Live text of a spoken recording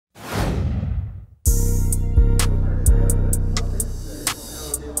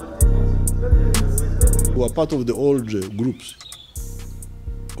who are part of the old groups,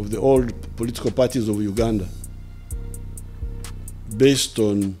 of the old political parties of Uganda, based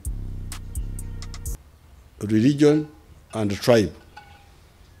on religion and tribe.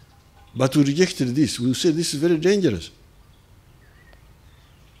 But we rejected this. We said this is very dangerous.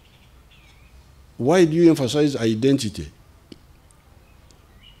 Why do you emphasize identity?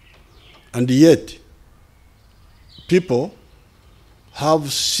 And yet, people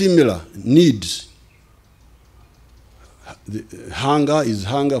have similar needs. Hunger is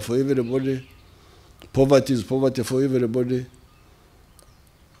hunger for everybody. Poverty is poverty for everybody.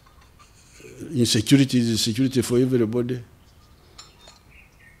 Insecurity is insecurity for everybody.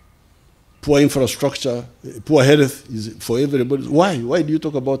 Poor infrastructure, poor health is for everybody. Why? Why do you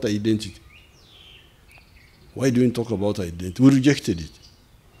talk about identity? Why do you talk about identity? We rejected it.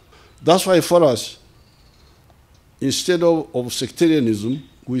 That's why for us, instead of sectarianism,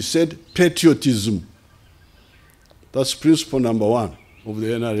 we said patriotism. That's principle number 1 of the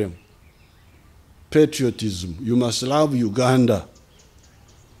NRM. Patriotism. You must love Uganda.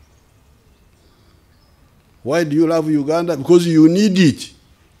 Why do you love Uganda? Because you need it.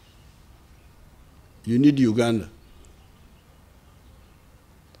 You need Uganda.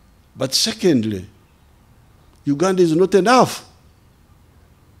 But secondly, Uganda is not enough.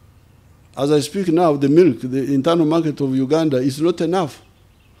 As I speak now, the milk, the internal market of Uganda is not enough.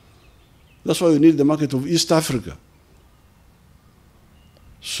 That's why we need the market of East Africa.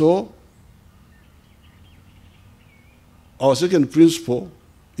 So, our second principle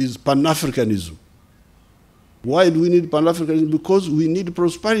is Pan-Africanism. Why do we need Pan-Africanism? Because we need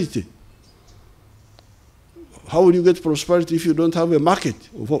prosperity. How will you get prosperity if you don't have a market?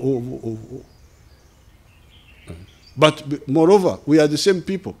 But moreover, we are the same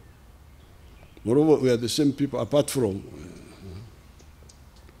people. Moreover, we are the same people apart from.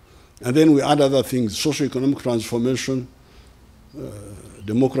 And then we add other things, socio-economic transformation,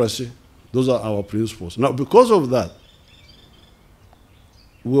 democracy. Those are our principles. Now, because of that,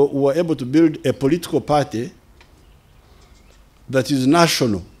 we were able to build a political party that is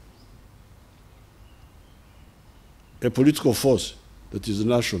national, a political force that is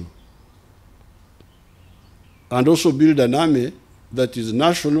national, and also build an army that is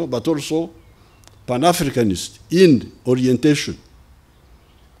national but also Pan-Africanist in orientation.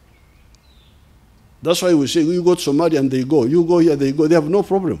 That's why we say, you go to Somalia and they go. You go here, they go. They have no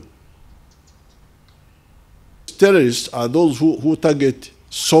problem. Terrorists are those who target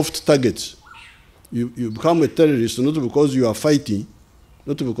soft targets. You become a terrorist not because you are fighting,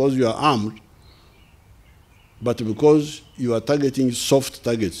 not because you are armed, but because you are targeting soft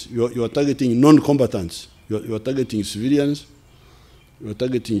targets. You are targeting non-combatants. You are targeting civilians. You are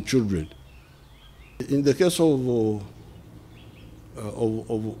targeting children. In the case of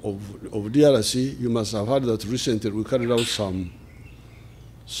DRC, you must have heard that recently we carried out some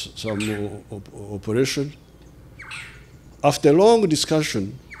operation. After long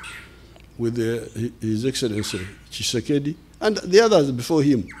discussion with His Excellency Tshisekedi and the others before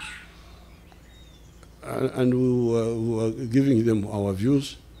him, and we were giving them our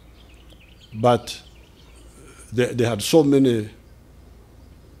views, but they had so many.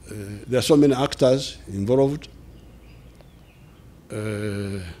 There are so many actors involved,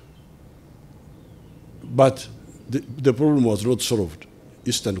 but the problem was not solved.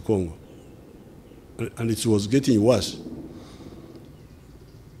 Eastern Congo, and it was getting worse.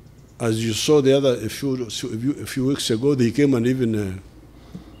 As you saw a few weeks ago, they came and even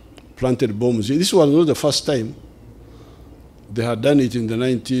planted bombs. This was not the first time. They had done it in the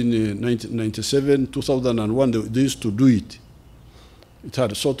 1997, 2001. They used to do it. It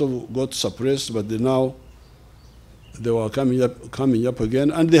had sort of got suppressed, but now they were coming up again,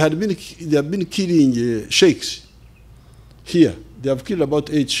 and they have been killing sheikhs here. They have killed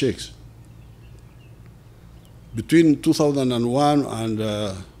about 8 sheikhs between 2001 and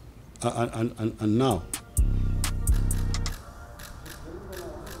now.